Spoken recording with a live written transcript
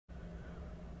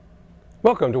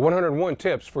Welcome to 101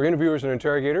 Tips for Interviewers and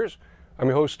Interrogators. I'm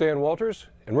your host, Stan Walters,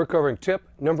 and we're covering tip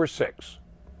number 6.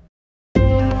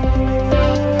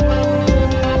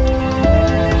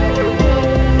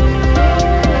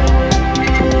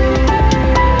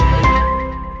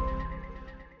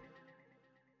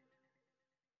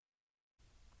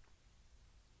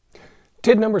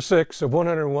 Tip number 6 of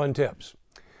 101 Tips.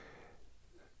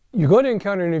 You're going to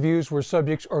encounter interviews where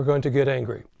subjects are going to get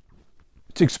angry.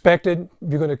 It's expected.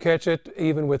 You're going to catch it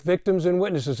even with victims and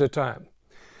witnesses at times.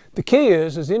 The key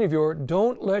is, as the interviewer,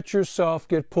 don't let yourself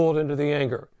get pulled into the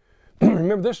anger.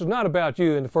 Remember, this is not about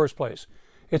you in the first place.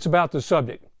 It's about the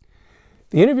subject.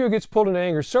 The interviewer gets pulled into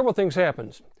anger, several things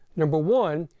happen. Number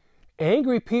one,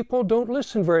 angry people don't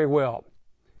listen very well.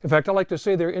 In fact, I like to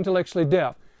say they're intellectually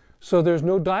deaf, so there's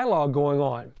no dialogue going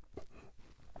on.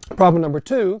 Problem number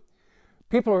two,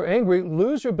 people who are angry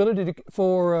lose their ability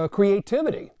for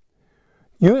creativity.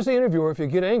 You as the interviewer, if you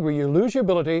get angry, you lose your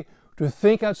ability to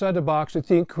think outside the box, to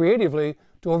think creatively,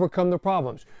 to overcome the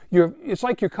problems. It's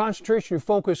like your concentration, your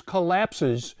focus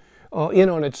collapses in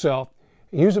on itself.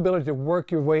 You use the ability to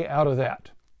work your way out of that.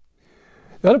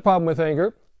 The other problem with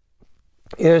anger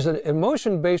is an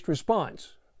emotion-based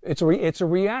response. It's a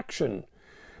reaction.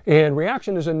 And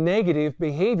reaction is a negative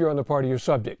behavior on the part of your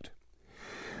subject.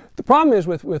 The problem is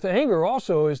with anger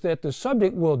also is that the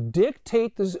subject will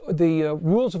dictate the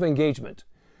rules of engagement.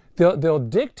 They'll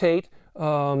dictate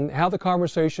how the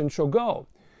conversation shall go.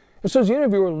 And so the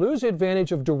interviewer loses the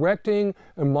advantage of directing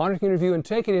and monitoring the interview and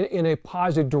taking it in a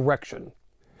positive direction.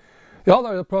 The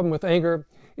other problem with anger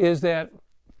is that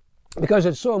because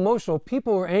it's so emotional,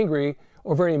 people who are angry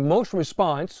or very emotional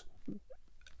response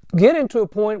get into a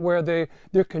point where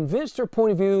they're convinced their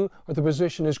point of view or the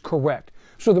position is correct.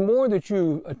 So the more that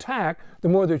you attack, the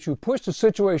more that you push the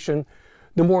situation,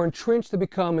 the more entrenched they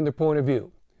become in their point of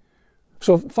view.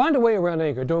 So find a way around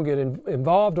anger. Don't get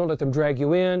involved. Don't let them drag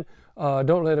you in.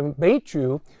 Don't let them bait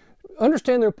you.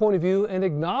 Understand their point of view and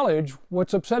acknowledge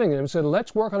what's upsetting them. Say,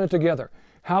 let's work on it together.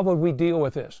 How would we deal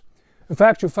with this? In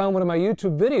fact, you'll find one of my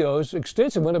YouTube videos,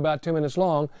 extensive one, about 10 minutes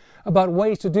long, about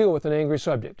ways to deal with an angry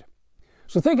subject.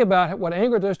 So think about what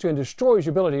anger does to you and destroys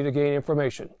your ability to gain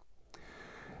information.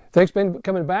 Thanks for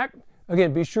coming back.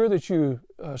 Again, be sure that you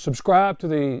subscribe to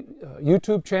the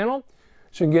YouTube channel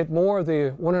so you can get more of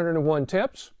the 101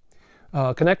 tips.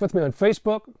 Connect with me on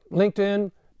Facebook, LinkedIn,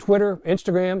 Twitter,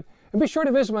 Instagram, and be sure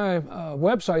to visit my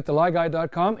website,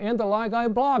 thelieguy.com and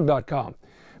thelieguy.blog.com.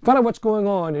 Find out what's going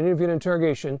on in interview and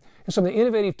interrogation and some of the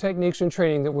innovative techniques and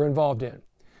training that we're involved in.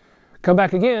 Come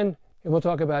back again and we'll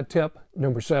talk about tip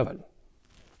number 7.